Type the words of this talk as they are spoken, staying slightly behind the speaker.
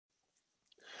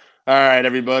All right,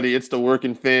 everybody. It's the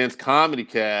Working Fans Comedy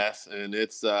Cast, and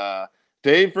it's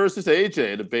Dave versus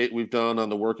AJ, a debate we've done on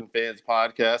the Working Fans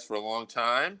podcast for a long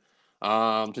time.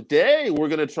 Today, we're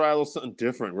going to try a little something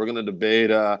different. We're going to debate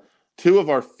two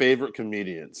of our favorite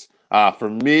comedians.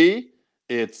 For me,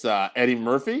 it's Eddie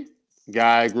Murphy,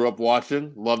 guy I grew up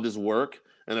watching, loved his work,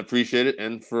 and appreciate it.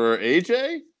 And for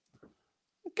AJ,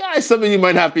 guy, some of you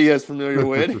might not be as familiar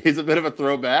with. He's a bit of a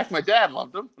throwback. My dad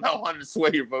loved him. I don't want to sway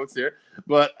your votes here,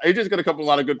 but he just got a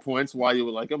lot of good points why you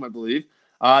would like him, I believe.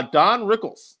 Don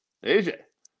Rickles. AJ,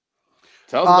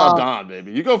 tell us about Don,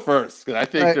 baby. You go first, because I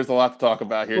think there's a lot to talk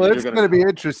about here. Well, it's going to be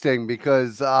interesting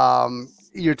because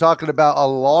you're talking about a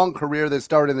long career that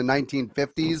started in the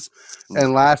 1950s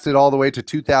and lasted all the way to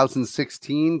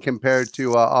 2016 compared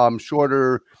to a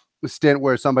shorter stint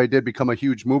where somebody did become a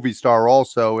huge movie star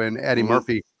also in Eddie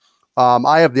Murphy.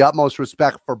 I have the utmost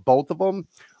respect for both of them.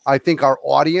 I think our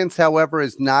audience, however,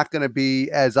 is not going to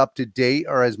be as up to date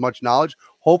or as much knowledge.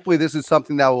 Hopefully this is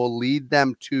something that will lead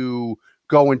them to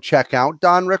go and check out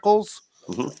Don Rickles.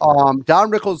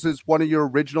 Don Rickles is one of your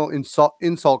original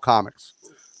insult comics.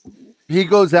 He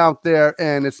goes out there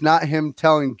and it's not him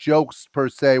telling jokes per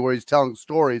se where he's telling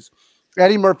stories.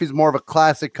 Eddie Murphy's more of a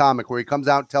classic comic where he comes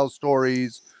out and tells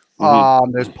stories.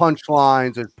 There's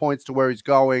punchlines, there's points to where he's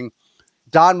going.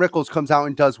 Don Rickles comes out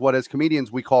and does what as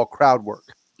comedians we call crowd work,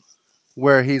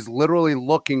 where he's literally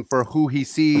looking for who he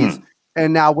sees.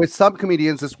 And now with some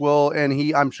comedians,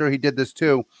 I'm sure he did this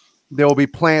too, there will be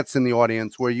plants in the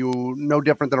audience where no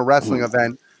different than a wrestling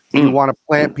event. You want to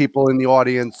plant people in the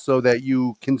audience so that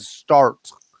you can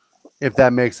start, if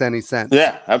that makes any sense.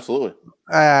 Yeah, absolutely.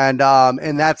 And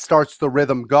that starts the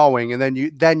rhythm going. And then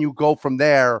you go from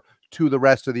there to the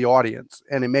rest of the audience,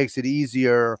 and it makes it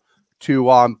easier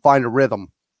to find a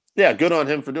rhythm. Yeah, good on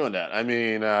him for doing that. I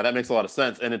mean, that makes a lot of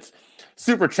sense, and it's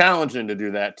super challenging to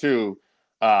do that too,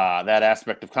 that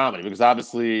aspect of comedy, because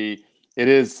obviously it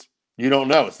is, you don't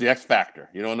know, it's the X factor.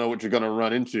 You don't know what you're going to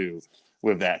run into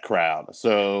with that crowd.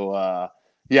 So I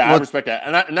respect that,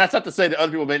 and that's not to say that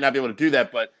other people may not be able to do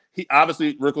that, but he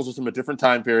obviously, Rickles was from a different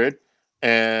time period,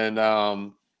 and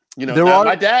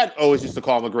my dad always used to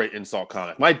call him a great insult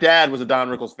comic. My dad was a Don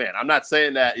Rickles fan. I'm not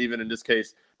saying that even in this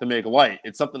case to make light.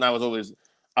 It's something I was always,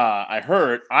 I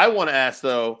heard. I want to ask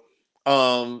though,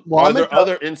 are there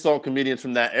other insult comedians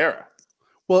from that era?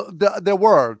 Well,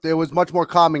 there was much more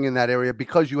common in that area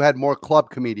because you had more club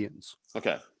comedians.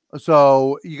 Okay.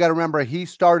 So you got to remember, he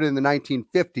started in the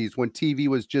 1950s when TV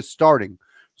was just starting.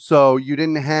 So you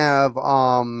didn't have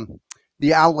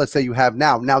the outlets that you have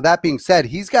now. Now, that being said,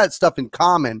 he's got stuff in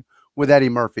common with Eddie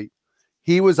Murphy.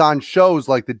 He was on shows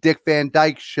like the Dick Van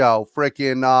Dyke Show.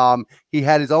 He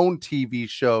had his own TV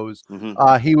shows.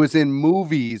 He was in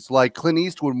movies like Clint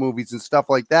Eastwood movies and stuff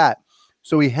like that.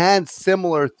 So he had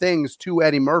similar things to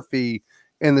Eddie Murphy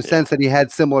in the sense that he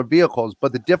had similar vehicles.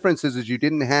 But the difference is you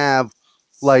didn't have,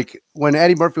 like when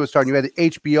Eddie Murphy was starting, you had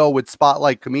HBO with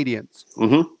spotlight comedians.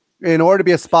 In order to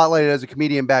be a spotlighted as a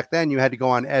comedian back then, you had to go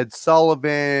on Ed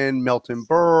Sullivan, Milton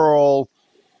Berle,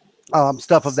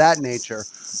 stuff of that nature.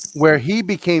 Where he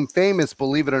became famous,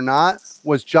 believe it or not,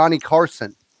 was Johnny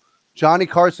Carson. Johnny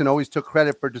Carson always took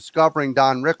credit for discovering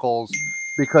Don Rickles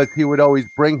because he would always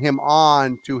bring him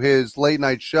on to his late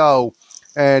night show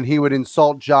and he would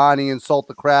insult Johnny, insult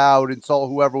the crowd, insult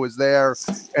whoever was there.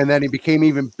 And then he became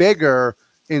even bigger,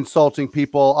 insulting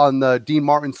people on the Dean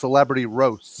Martin celebrity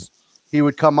roasts. He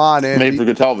would come on and made for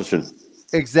good television.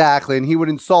 Exactly. And he would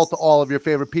insult all of your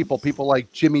favorite people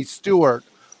like Jimmy Stewart,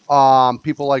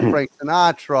 people like Frank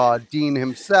Sinatra, Dean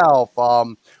himself,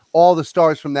 all the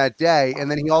stars from that day. And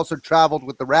then he also traveled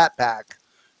with the Rat Pack,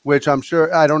 which I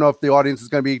don't know if the audience is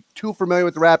going to be too familiar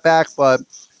with the Rat Pack, but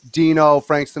Dino,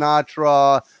 Frank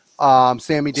Sinatra,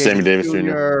 Sammy Davis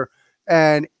Jr.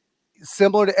 And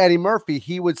similar to Eddie Murphy,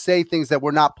 he would say things that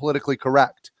were not politically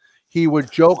correct. He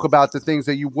would joke about the things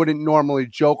that you wouldn't normally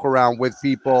joke around with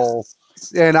people.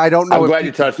 And I don't know. I'm glad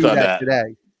you touched on that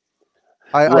today.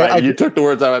 You took the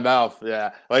words out of my mouth.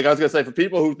 Yeah. Like I was going to say, for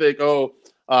people who think,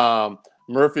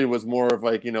 Murphy was more of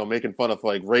like, making fun of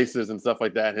like races and stuff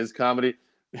like that in his comedy.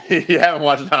 You haven't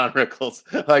watched Don Rickles.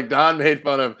 Like Don made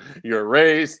fun of your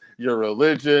race, your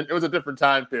religion. It was a different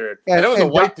time period, and it was a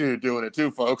white dude doing it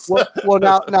too, folks. Well,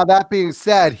 now that being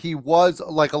said, he was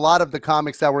like a lot of the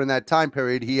comics that were in that time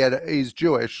period. He's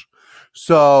Jewish,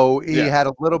 so he had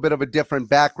a little bit of a different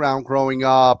background growing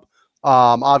up.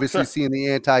 Obviously, seeing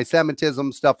the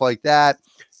anti-Semitism stuff like that,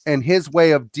 and his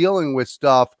way of dealing with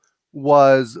stuff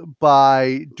was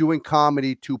by doing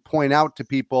comedy to point out to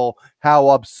people how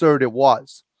absurd it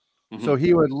was. So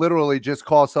he would literally just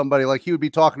call somebody, like he would be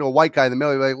talking to a white guy in the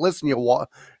middle, like, listen, you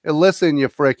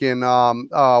freaking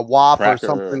wop Cracker. or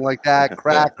something like that,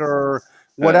 cracker,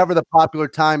 whatever the popular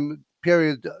time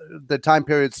period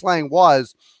slang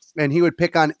was, and he would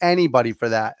pick on anybody for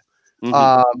that.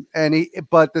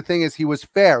 But the thing is, he was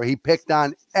fair. He picked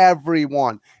on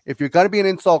everyone. If you're going to be an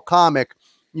insult comic,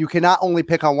 you cannot only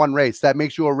pick on one race. That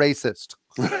makes you a racist.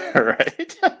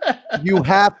 Right. You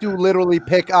have to literally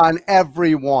pick on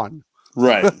everyone.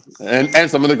 Right.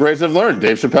 And some of the greats have learned.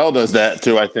 Dave Chappelle does that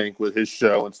too, I think, with his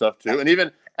show and stuff too. And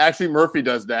even actually Murphy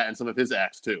does that in some of his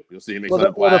acts too. You'll see him make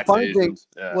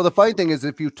the funny thing is,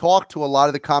 if you talk to a lot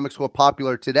of the comics who are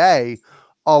popular today,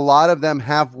 a lot of them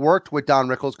have worked with Don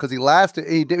Rickles because he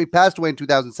passed away in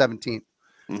 2017.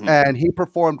 And he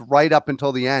performed right up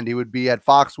until the end. He would be at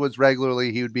Foxwoods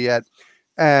regularly.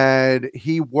 And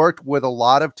he worked with a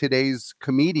lot of today's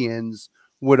comedians,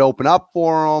 would open up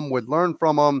for him, would learn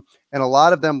from him. And a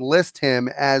lot of them list him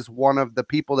as one of the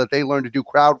people that they learned to do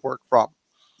crowd work from.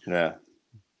 Yeah.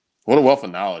 What a wealth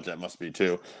of knowledge that must be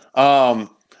too.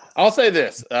 I'll say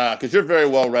this, because you're very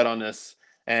well read on this.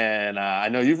 And I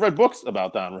know you've read books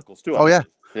about Don Rickles too. Oh yeah.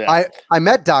 I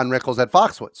met Don Rickles at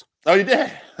Foxwoods. Oh, you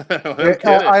did?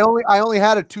 I only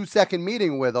had a 2-second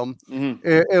meeting with him.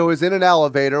 It was in an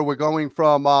elevator. We're going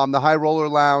from the High Roller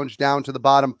Lounge down to the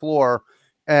bottom floor,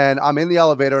 and I'm in the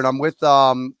elevator, and I'm with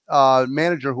a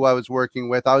manager who I was working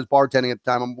with. I was bartending at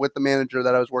the time. I'm with the manager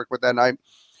that I was working with that night,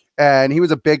 and he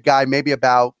was a big guy, maybe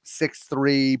about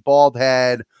 6'3", bald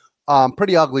head,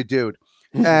 pretty ugly dude.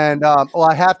 And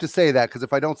I have to say that because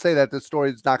if I don't say that, this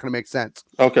story is not going to make sense.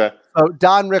 Okay. So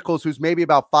Don Rickles, who's maybe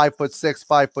about 5'6",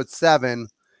 5'7",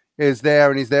 is there,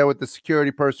 and he's there with the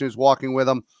security person who's walking with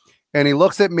him. And he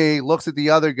looks at me, looks at the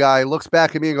other guy, looks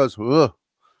back at me, and goes, "Ugh."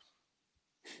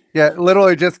 Yeah,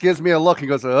 literally just gives me a look. He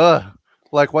goes, "Ugh,"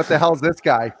 like, what the hell's this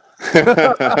guy?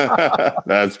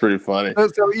 That's pretty funny.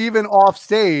 So even off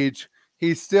stage,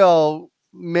 he's still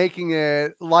making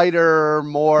it lighter,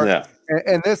 more. Yeah.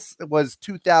 And this was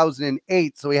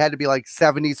 2008, so he had to be like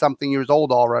 70-something years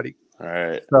old already. All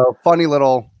right. So funny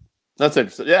little. That's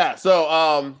interesting. Yeah. So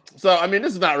I mean,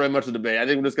 this is not really much of a debate. I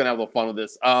think we're just gonna have a little fun with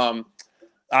this.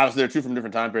 Obviously, they're two from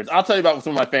different time periods. I'll tell you about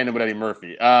some of my fandom with Eddie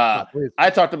Murphy. I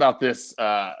talked about this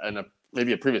in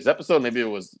maybe a previous episode. Maybe it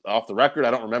was off the record.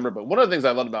 I don't remember. But one of the things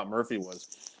I loved about Murphy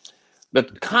was the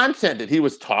content that he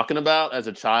was talking about as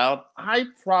a child. I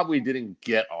probably didn't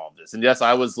get all of this. And yes,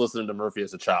 I was listening to Murphy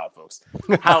as a child, folks.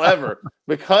 However,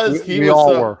 because he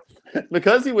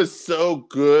was so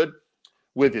good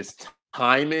with his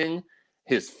timing,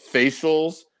 his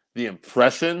facials, the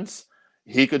impressions,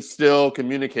 he could still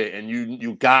communicate, and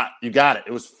you got it.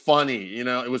 It was funny,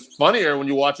 it was funnier when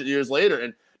you watch it years later.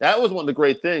 And that was one of the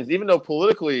great things. Even though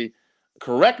politically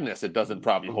correctness, it doesn't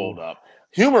probably hold up.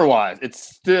 Humor-wise, it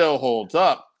still holds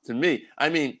up to me. I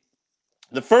mean,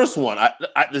 the first one,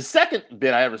 the second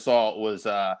bit I ever saw was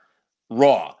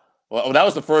Raw. Well, that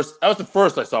was the first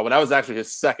I saw, but that was actually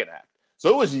his second act. So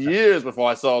it was years before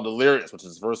I saw Delirious, which is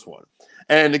his first one.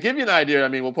 And to give you an idea, I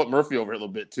mean, we'll put Murphy over it a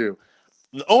little bit too.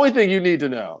 The only thing you need to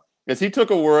know is he took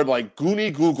a word like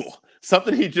Goonie Google,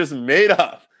 something he just made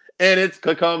up, and it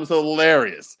becomes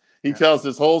hilarious. He tells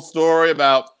this whole story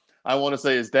about, I want to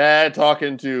say, his dad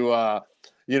talking to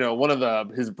one of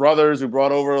his brothers who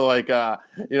brought over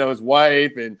his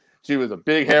wife, and she was a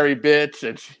big hairy bitch,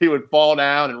 and she would fall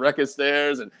down and wreck his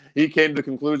stairs, and he came to the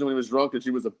conclusion when he was drunk that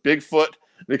she was a Bigfoot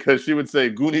because she would say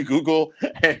Goonie Google,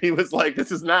 and he was like,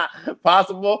 "This is not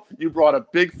possible. You brought a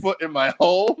Bigfoot in my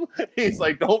home." He's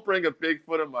like, "Don't bring a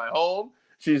Bigfoot in my home.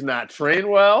 She's not trained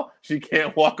well. She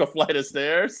can't walk a flight of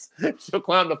stairs. She'll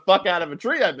climb the fuck out of a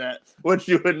tree, I bet," which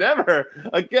you would never.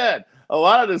 Again, a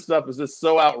lot of this stuff is just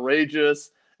so outrageous,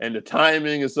 and the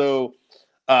timing is so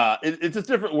it's a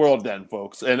different world then,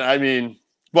 folks. And I mean,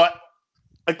 but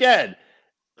again,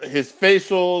 his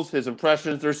facials, his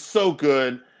impressions, they're so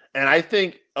good. And I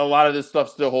think a lot of this stuff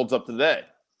still holds up today.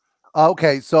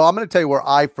 Okay, so I'm going to tell you where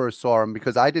I first saw him,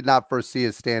 because I did not first see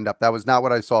his stand-up. That was not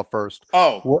what I saw first.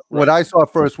 Oh, what I saw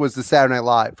first was the Saturday Night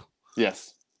Live.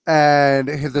 Yes. And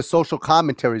the social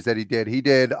commentaries that he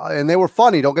did, and they were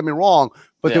funny, don't get me wrong,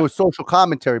 but there was social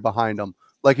commentary behind them.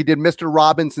 Like he did Mr.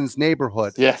 Robinson's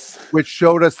Neighborhood. Yes. Which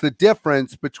showed us the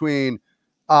difference between,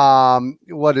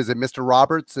 what is it, Mr.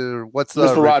 Roberts, or what's the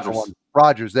Mr. Rogers one?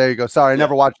 Rogers, there you go. Sorry, I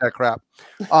never watched that crap.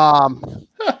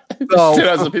 So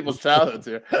has the people's childhoods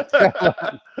here.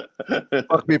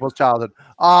 Fuck people's childhood.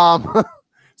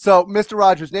 So Mr.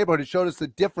 Rogers' Neighborhood, it showed us the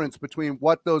difference between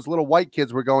what those little white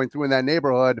kids were going through in that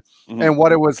neighborhood and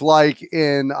what it was like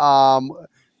in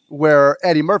where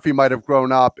Eddie Murphy might have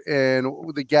grown up in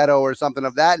the ghetto or something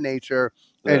of that nature.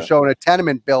 and showing a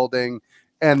tenement building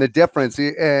and the difference.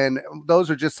 And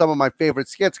those are just some of my favorite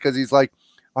skits because he's like,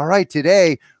 all right,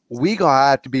 today we gonna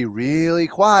have to be really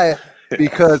quiet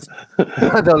because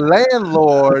the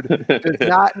landlord does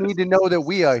not need to know that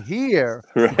we are here.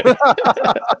 Right.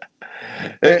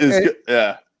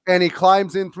 And he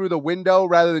climbs in through the window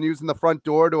rather than using the front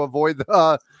door to avoid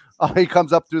the he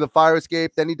comes up through the fire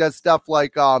escape. Then he does stuff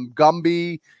like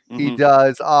Gumby. He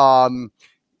does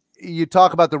you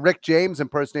talk about the Rick James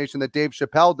impersonation that Dave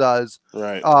Chappelle does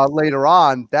later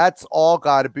on. That's all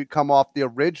got to come off the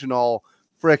original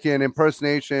freaking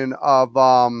impersonation of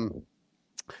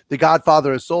the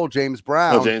Godfather of Soul, James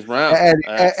Brown. Oh, James Brown. And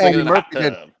Eddie Murphy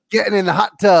did Getting in the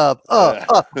Hot Tub.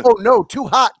 Oh no, too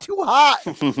hot.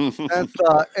 That's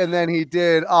and then he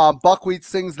did Buckwheat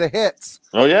Sings the Hits.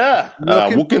 Oh yeah.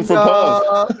 Looking for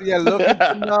Pug. Yeah, looking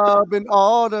for Nub in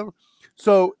autumn.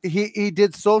 So he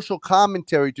did social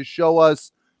commentary to show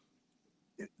us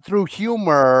through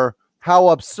humor how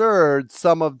absurd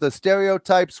some of the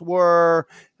stereotypes were,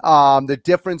 the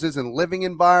differences in living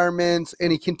environments,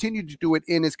 and he continued to do it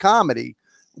in his comedy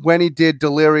when he did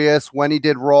Delirious, when he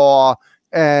did Raw,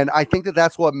 and I think that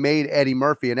that's what made Eddie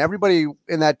Murphy. And everybody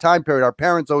in that time period, our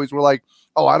parents always were like,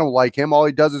 "Oh, I don't like him. All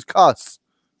he does is cuss."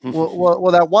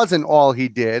 well, that wasn't all he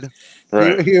did.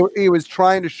 Right. He was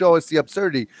trying to show us the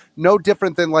absurdity. No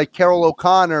different than like Carol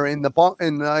O'Connor in the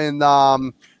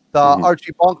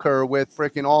Archie Bunker with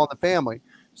freaking All in the Family.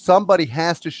 Somebody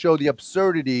has to show the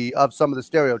absurdity of some of the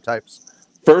stereotypes.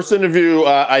 First interview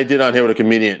I did on here with a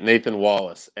comedian, Nathan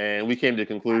Wallace, and we came to a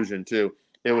conclusion too.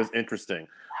 It was interesting.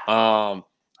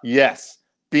 Yes,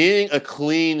 being a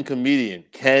clean comedian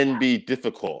can be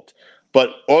difficult,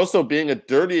 but also being a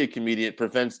dirty comedian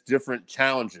prevents different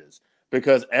challenges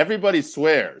because everybody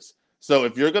swears. So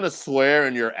if you're going to swear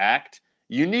in your act,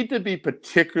 you need to be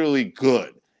particularly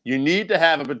good. You need to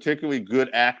have a particularly good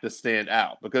act to stand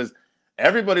out because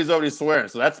everybody's already swearing.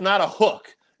 So that's not a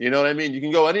hook. You know what I mean? You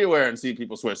can go anywhere and see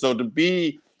people swear. So to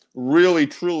be really,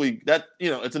 truly, that,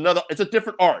 it's a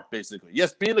different art, basically.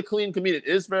 Yes, being a clean comedian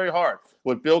is very hard.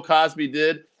 What Bill Cosby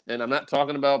did, and I'm not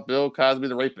talking about Bill Cosby,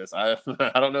 the rapist. I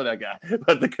don't know that guy.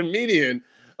 But the comedian,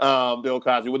 Bill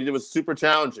Cosby, what he did was super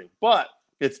challenging. But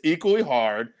it's equally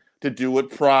hard to do what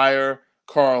Pryor,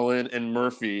 Carlin, and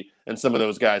Murphy and some of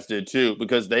those guys did too,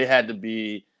 because they had to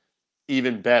be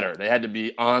even better. They had to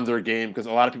be on their game because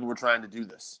a lot of people were trying to do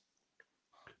this.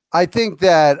 I think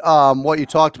that what you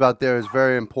talked about there is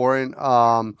very important.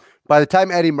 By the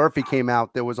time Eddie Murphy came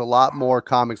out, there was a lot more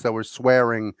comics that were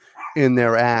swearing in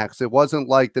their acts. It wasn't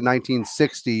like the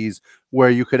 1960s where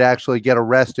you could actually get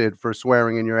arrested for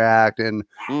swearing in your act and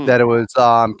that it was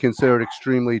considered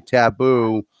extremely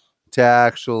taboo to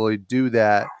actually do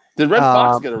that. Did Red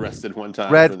Fox get arrested one time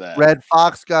for that? Red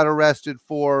Fox got arrested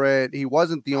for it. He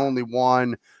wasn't the only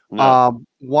one. No.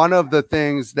 One of the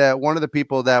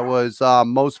people that was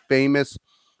most famous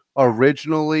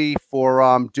originally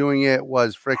for doing it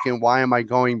was freaking, why am I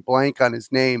going blank on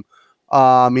his name? He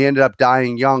ended up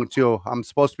dying young too. I'm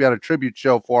supposed to be on a tribute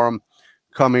show for him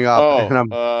coming up.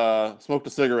 And Smoke the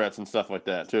Cigarettes and stuff like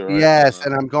that too, right? Yes,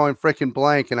 and I'm going freaking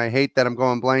blank, and I hate that I'm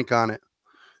going blank on it.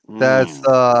 That's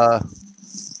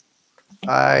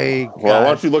why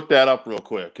don't you look that up real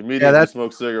quick? Comedians that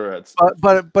smoke cigarettes.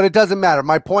 But it doesn't matter.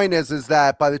 My point is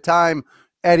that by the time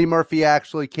Eddie Murphy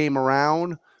actually came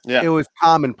around, it was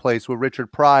commonplace with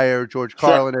Richard Pryor, George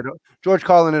Carlin. Sure. George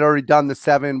Carlin had already done the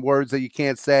 7 words that you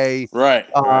can't say. Right.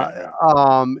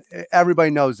 Everybody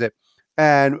knows it.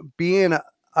 And being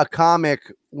a comic,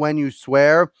 when you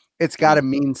swear, it's got to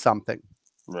mean something.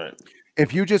 Right.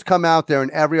 If you just come out there and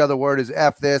every other word is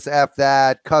F this, F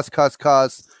that, cuss, cuss,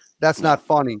 cuss, that's not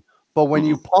funny. But when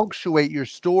you punctuate your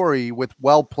story with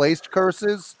well-placed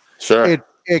curses,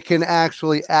 it can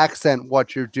actually accent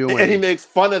what you're doing. And he makes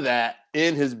fun of that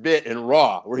in his bit in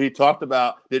Raw, where he talked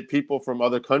about that people from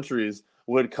other countries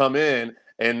would come in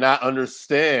and not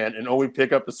understand and only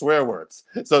pick up the swear words.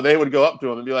 So they would go up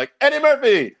to him and be like, Eddie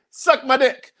Murphy, suck my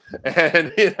dick.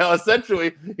 And,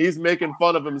 essentially he's making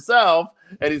fun of himself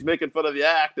and he's making fun of the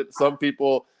act that some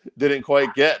people didn't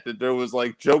quite get, that there was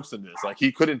like jokes in this. Like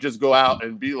he couldn't just go out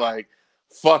and be like,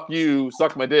 fuck you,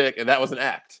 suck my dick. And that was an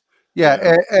act.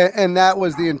 Yeah. And that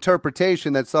was the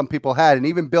interpretation that some people had. And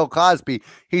even Bill Cosby,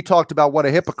 he talked about what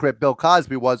a hypocrite Bill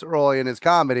Cosby was early in his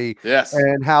comedy. Yes.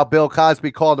 And how Bill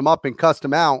Cosby called him up and cussed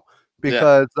him out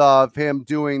because of him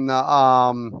doing the,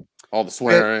 all the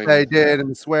swearing they did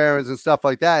and the swearings and stuff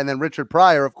like that. And then Richard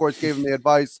Pryor, of course, gave him the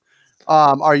advice.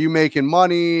 Are you making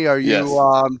money? Are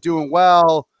you doing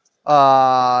well?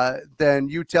 Then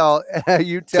you tell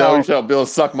Bill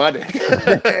suck my dick.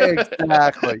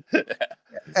 Exactly.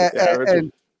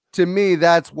 And to me,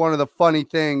 that's one of the funny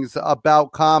things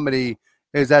about comedy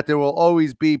is that there will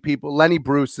always be people. Lenny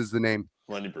Bruce is the name.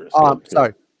 Lenny Bruce.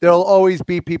 Sorry. There'll always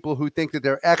be people who think that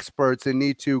they're experts and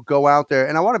need to go out there.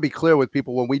 And I want to be clear with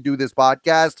people when we do this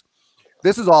podcast.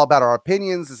 This is all about our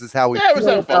opinions. This is how we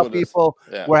feel about people.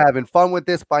 Yeah. We're having fun with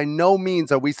this. By no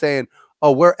means are we saying,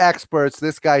 oh, we're experts.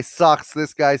 This guy sucks.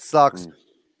 This guy sucks.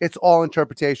 It's all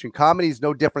interpretation. Comedy is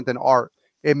no different than art.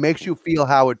 It makes you feel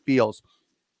how it feels.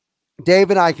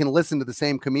 Dave and I can listen to the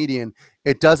same comedian.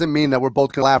 It doesn't mean that we're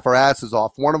both going to laugh our asses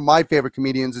off. One of my favorite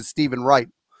comedians is Stephen Wright.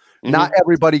 Not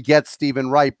everybody gets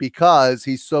Stephen Wright because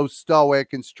he's so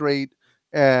stoic and straight,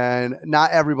 and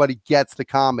not everybody gets the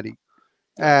comedy.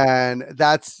 And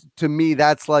that's, to me,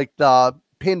 that's like the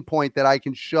pinpoint that I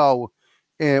can show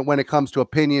when it comes to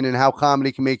opinion and how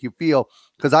comedy can make you feel.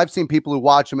 Because I've seen people who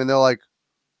watch him and they're like,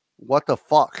 what the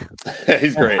fuck?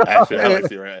 He's great, actually. I like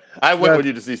Stephen Wright. I went with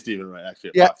you to see Stephen Wright,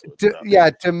 actually.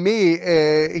 To me,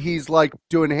 he's like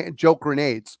doing joke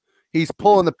grenades. He's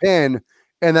pulling the pin,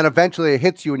 and then eventually it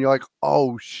hits you, and you're like,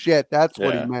 oh, shit, that's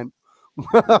what he meant.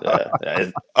 Yeah,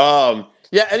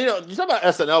 and, you know, you talked about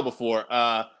SNL before.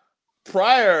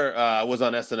 Pryor was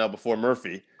on SNL before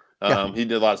Murphy. He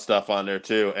did a lot of stuff on there,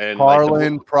 too. And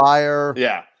Carlin, Pryor.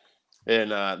 Yeah.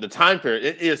 And the time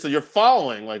period. So you're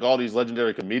following, like, all these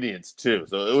legendary comedians, too.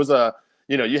 So it was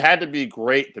you know, you had to be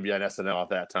great to be on SNL at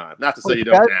that time. Not to say you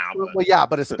don't now. But. Well, yeah,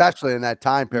 but especially in that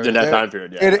time period. In that time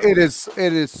period, yeah. It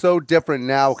is so different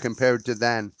now compared to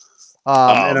then.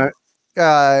 And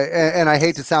I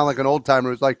hate to sound like an old timer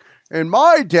who's like, in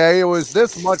my day, it was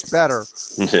this much better.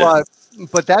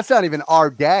 But that's not even our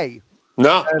day.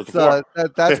 No,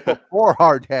 that's before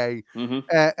our day.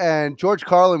 And George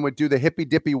Carlin would do the hippy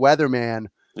dippy weatherman,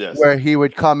 where he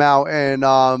would come out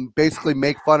and basically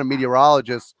make fun of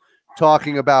meteorologists,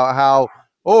 talking about how,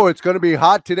 oh, it's going to be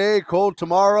hot today, cold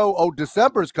tomorrow. Oh,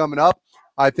 December's coming up.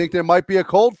 I think there might be a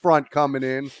cold front coming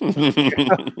in.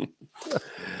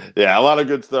 Yeah, a lot of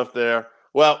good stuff there.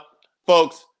 Well,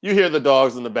 folks, you hear the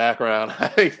dogs in the background. I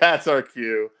think that's our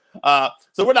cue.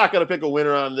 So we're not going to pick a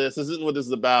winner on this. This isn't what this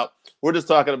is about. We're just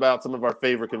talking about some of our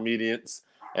favorite comedians.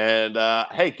 And,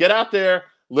 hey, get out there,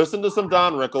 listen to some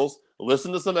Don Rickles,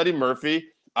 listen to some Eddie Murphy.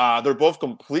 They're both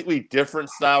completely different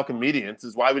style comedians.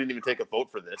 Is why we didn't even take a vote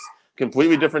for this.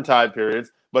 Completely different time periods,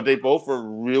 but they both were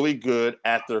really good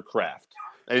at their craft.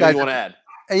 Anything you want to add?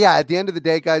 Yeah, at the end of the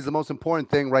day, guys, the most important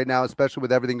thing right now, especially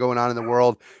with everything going on in the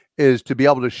world, is to be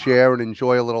able to share and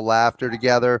enjoy a little laughter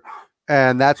together.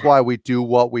 And that's why we do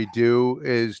what we do,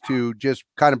 is to just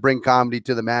kind of bring comedy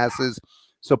to the masses.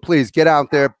 So please get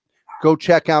out there, go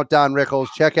check out Don Rickles,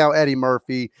 check out Eddie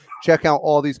Murphy, check out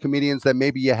all these comedians that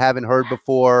maybe you haven't heard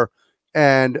before,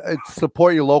 and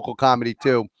support your local comedy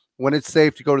too. When it's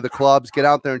safe to go to the clubs, get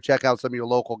out there and check out some of your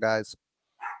local guys.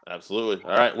 Absolutely.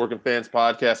 All right, Working Fans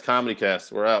Podcast, Comedy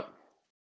Cast. We're out.